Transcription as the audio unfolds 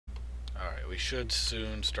we should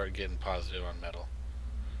soon start getting positive on metal.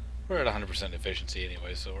 We're at 100% efficiency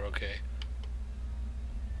anyway, so we're okay.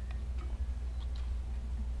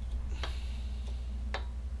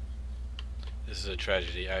 This is a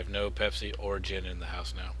tragedy. I have no Pepsi or gin in the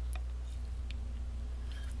house now.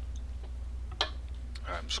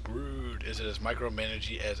 I'm screwed. Is it as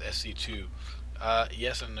micromanagey as SC2?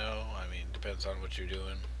 Yes and no. I mean, depends on what you're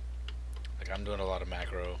doing. Like, I'm doing a lot of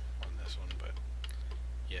macro on this one, but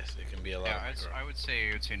yes, it can be a lot of macro. I would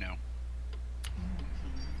say no.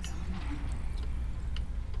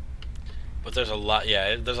 But there's a lot,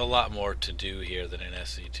 yeah, there's a lot more to do here than in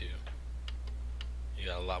SC2. You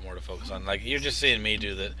got a lot more to focus on. Like, you're just seeing me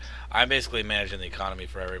do that. I'm basically managing the economy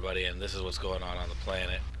for everybody, and this is what's going on the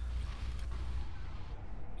planet.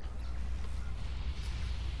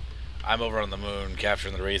 I'm over on the moon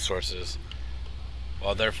capturing the resources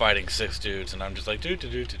while they're fighting 6 dudes, and I'm just like, do.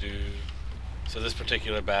 So this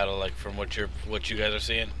particular battle, like, from what you guys are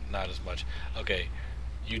seeing, not as much. Okay,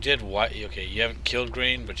 you did what? Okay, you haven't killed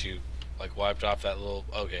Green, but you like wiped off that little.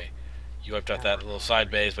 Okay, you wiped off that little side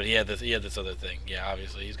base, but he had this other thing. Yeah,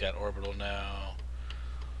 obviously he's got orbital now.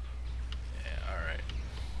 Yeah, all right.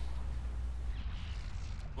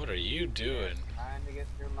 What are you doing? Trying to get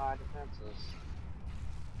through my defenses.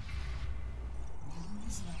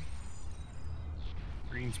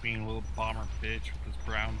 Green's being a little bomber bitch with his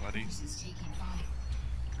brown buddies.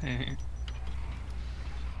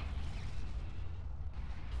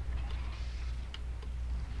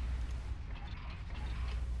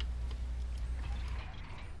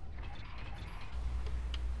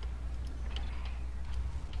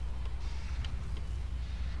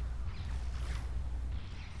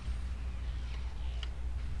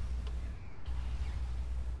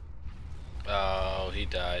 Oh, he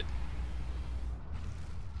died.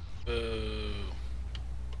 Boo.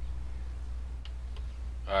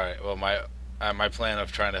 Alright, well my plan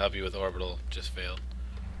of trying to help you with orbital just failed.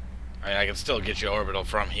 I mean, I can still get you orbital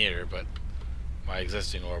from here, but my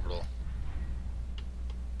existing orbital.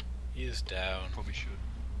 He is down. Probably should.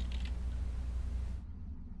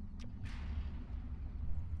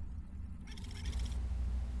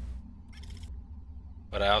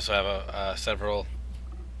 But I also have several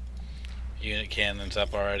unit cannons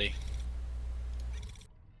up already.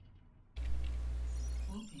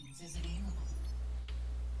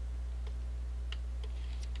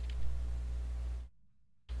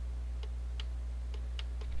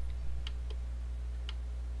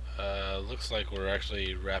 Looks like we're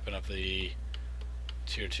actually wrapping up the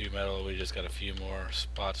tier 2 metal. We just got a few more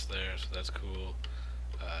spots there, so that's cool.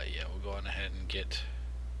 Yeah, we'll go on ahead and get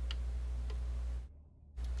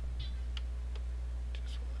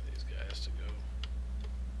just one of these guys to go.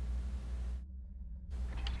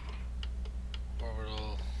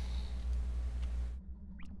 Orbital.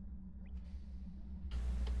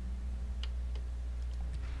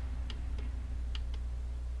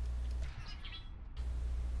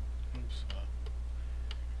 Oops.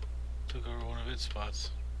 Took over one of its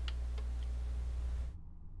spots.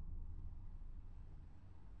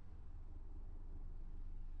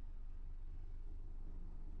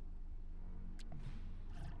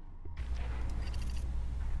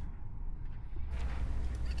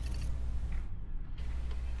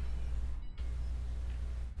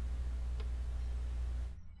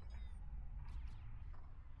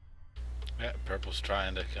 Yeah, purple's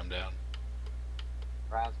trying to come down.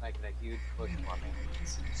 Brown's making a huge push for me.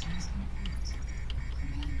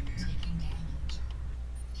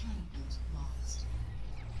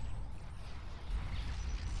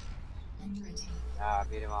 I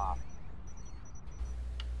beat him off.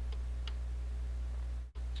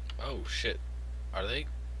 Oh shit. Are they?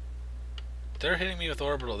 They're hitting me with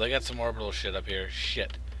orbital. They got some orbital shit up here.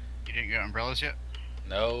 Shit. You didn't get umbrellas yet?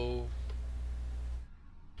 No.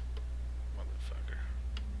 Motherfucker.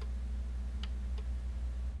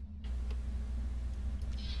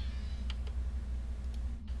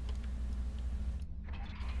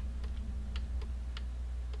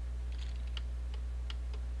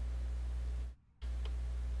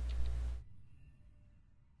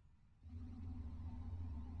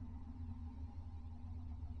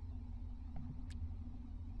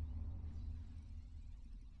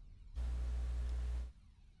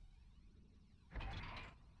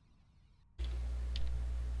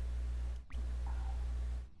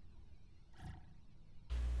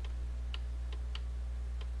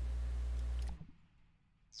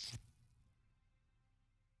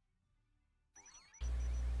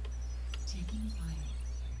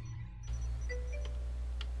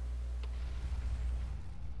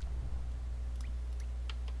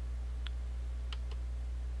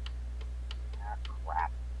 Ah,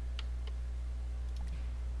 crap.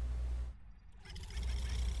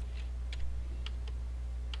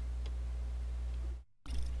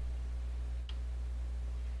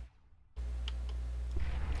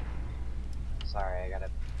 sorry,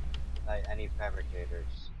 I need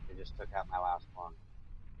fabricators. They just took out my last one.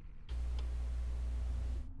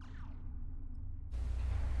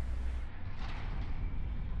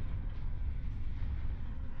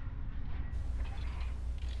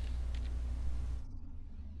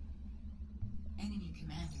 Enemy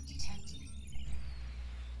commander detected.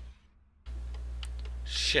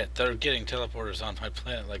 Shit, they're getting teleporters on my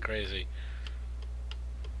planet like crazy.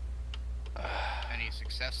 Any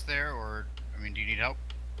success there, or I mean, do you need help?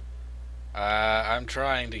 I'm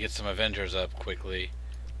trying to get some Avengers up quickly.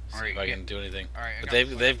 See Alright, if I can do anything. Alright, But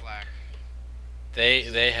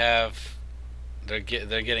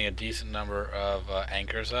they're getting a decent number of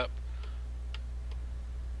anchors up.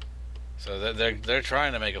 So they're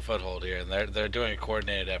trying to make a foothold here, and they're doing a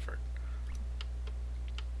coordinated effort.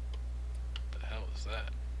 What the hell is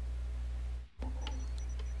that?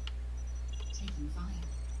 Taking fire.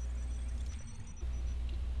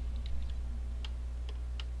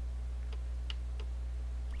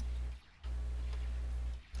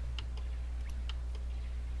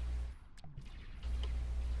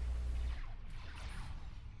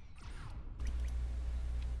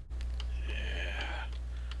 Yeah.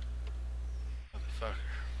 Motherfucker.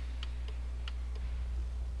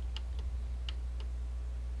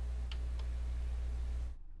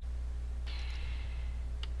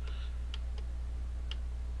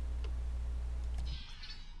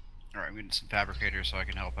 Alright, I'm getting some fabricators so I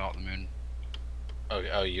can help out the moon. Okay,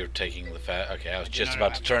 oh, you're taking the fat. Okay, I was No, just no,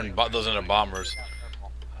 about I'm to turn not- those into bombers. Got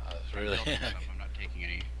purple. Really? I'm not taking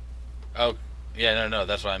any. Oh, yeah, no,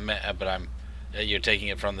 that's what I meant. But you're taking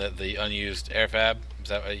it from the unused air fab. Is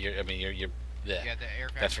that what you're? I mean, you're. Yeah. Yeah, the air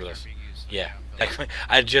That's for fabricators those. are being used. So Yeah. I'm building- Actually,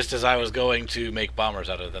 I just as I was going to make bombers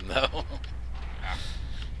out of them though.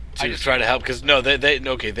 I To just try to help, because no, they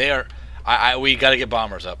okay, they are. We got to get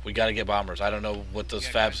bombers up. We got to get bombers. I don't know what those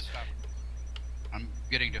Yeah, fabs. guys, stop. I'm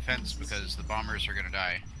getting defense because the bombers are gonna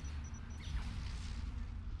die.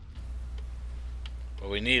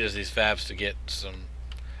 What we need is these fabs to get some.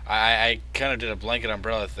 I kind of did a blanket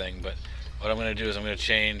umbrella thing, but what I'm going to do is I'm going to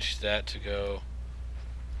change that to go.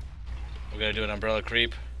 We're going to do an umbrella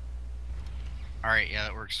creep. Alright, yeah,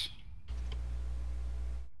 that works.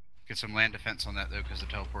 Get some land defense on that though, because the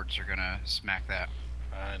teleports are gonna smack that.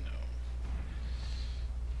 I know.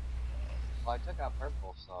 Well, I took out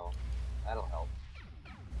purple, so that'll help.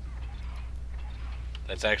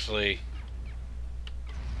 That's actually.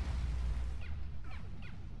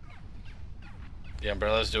 The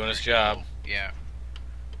umbrella's doing its job. Yeah.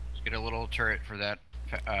 Let's get a little turret for that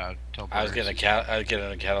teleport. I was getting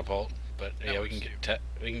a catapult, but That yeah, we can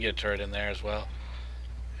works get a turret in there as well,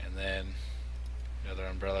 and then another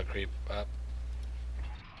umbrella creep up.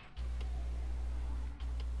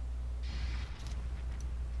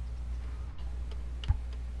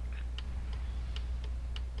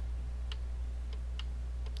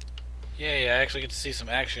 Yeah, I actually get to see some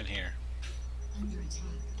action here. Under attack.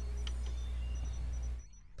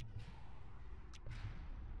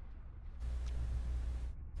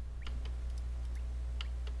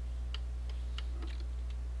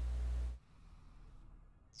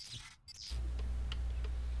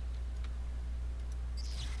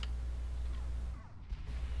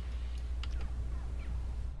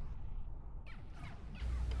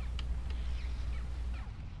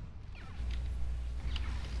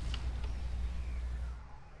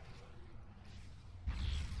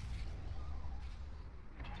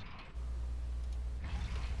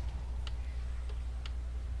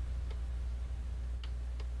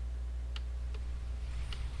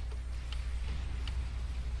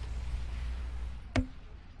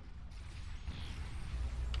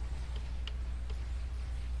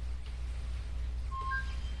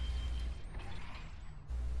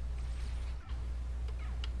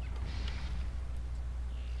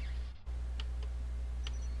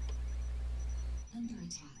 Under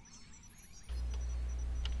attack.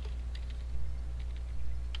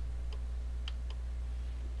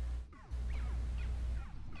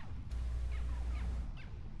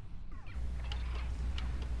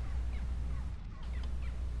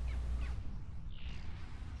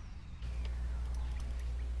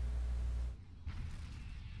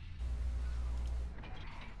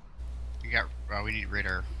 We got. We need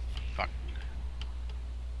radar. Fuck.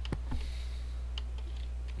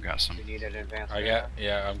 We got some. You need an advanced I radar? got.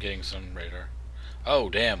 Yeah, I'm getting some radar. Oh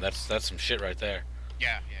damn, that's some shit right there.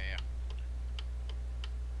 Yeah.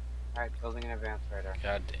 Alright, building an advanced radar.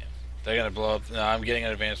 God damn. They're gonna blow up. No, I'm getting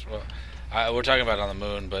an advanced. Well, we're talking about on the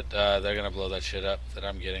moon, but they're gonna blow that shit up that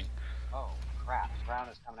I'm getting. Oh, crap. Brown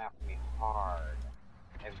is coming after me hard.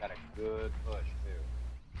 They've got a good push,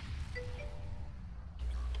 too.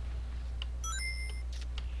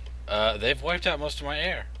 They've wiped out most of my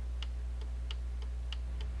air.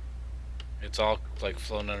 It's all like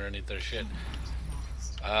flown underneath their shit.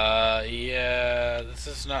 Yeah, this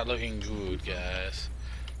is not looking good, guys.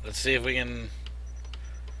 Let's see if we can.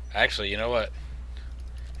 Actually, you know what?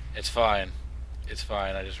 It's fine. It's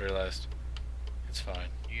fine. I just realized. It's fine.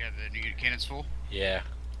 You have the new cannons full? Yeah.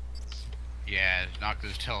 Yeah, knock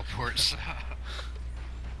those teleports.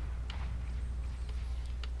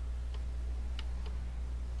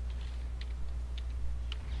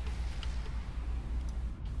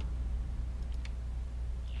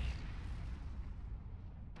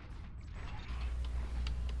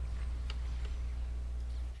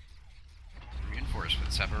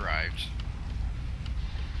 Reinforcements have arrived.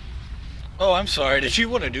 Oh, I'm sorry. Did you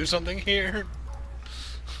want to do something here?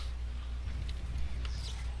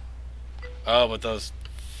 Oh, but those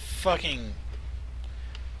fucking...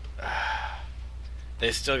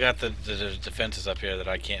 they still got the defenses up here that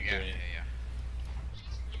I can't do anything.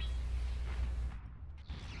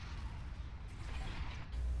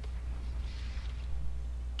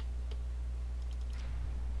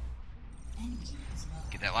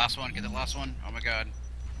 Get that last one, get that last one. Oh my god.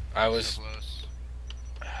 I was... So close.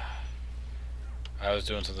 I was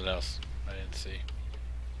doing something else. I didn't see.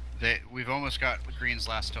 We've almost got Green's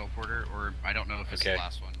last teleporter, or I don't know if it's Okay. the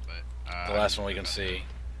last one, but... The last one we can see.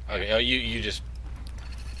 Okay, oh, you just...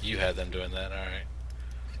 You had them doing that, alright.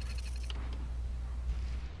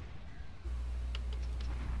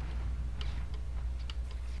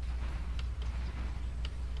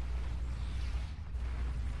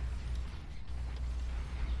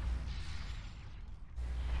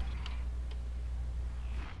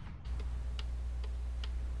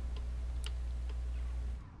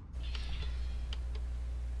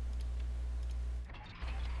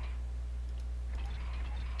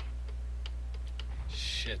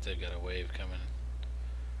 Shit, they've got a wave coming.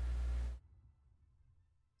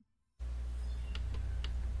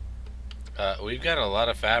 We've got a lot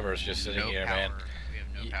of fabbers just sitting here, power. man. We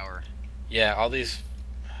have no power. Yeah, all these...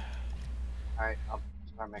 Alright, I'll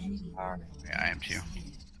start making some power. Yeah, I am too.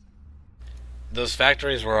 Those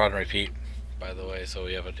factories were on repeat, by the way, so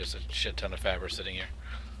we have just a shit ton of fabbers sitting here.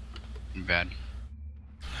 Bad.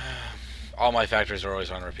 All my factories are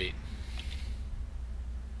always on repeat.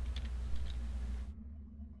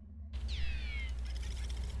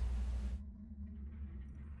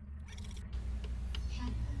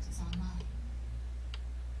 Catapult is online.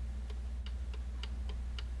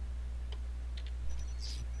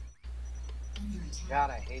 Under attack. God,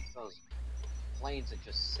 I hate those planes that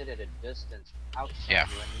just sit at a distance outside Yeah.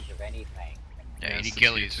 range of anything. Yeah, you it's need the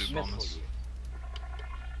ghillies. T2 Missile bombers. you.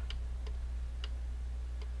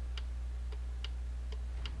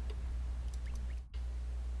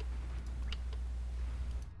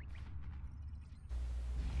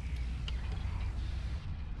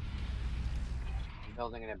 I'm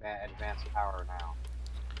building an advanced power now.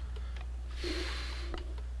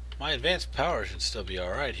 My advanced power should still be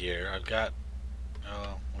alright here. I've got...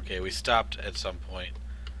 Oh, okay, we stopped at some point.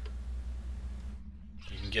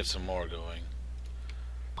 You can get some more going.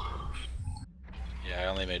 Yeah, I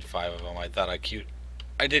only made 5 of them. I thought I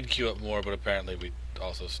did queue up more, but apparently we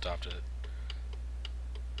also stopped at it.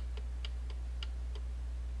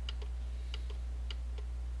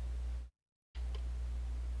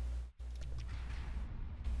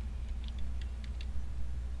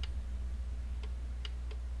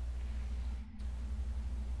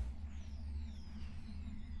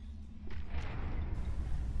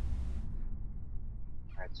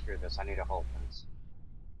 Alright, screw this. I need a whole fence.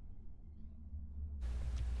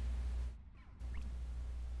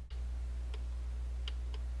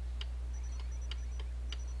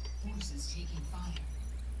 Forces taking fire.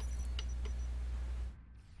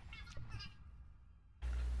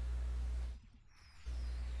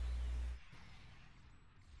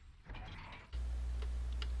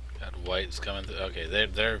 Got whites coming through. Okay,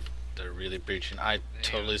 they're really breaching. I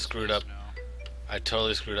totally screwed up. I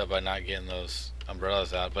totally screwed up by not getting those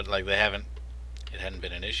umbrellas out, but like it hadn't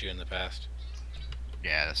been an issue in the past.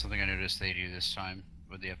 Yeah, that's something I noticed they do this time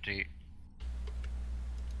with the update.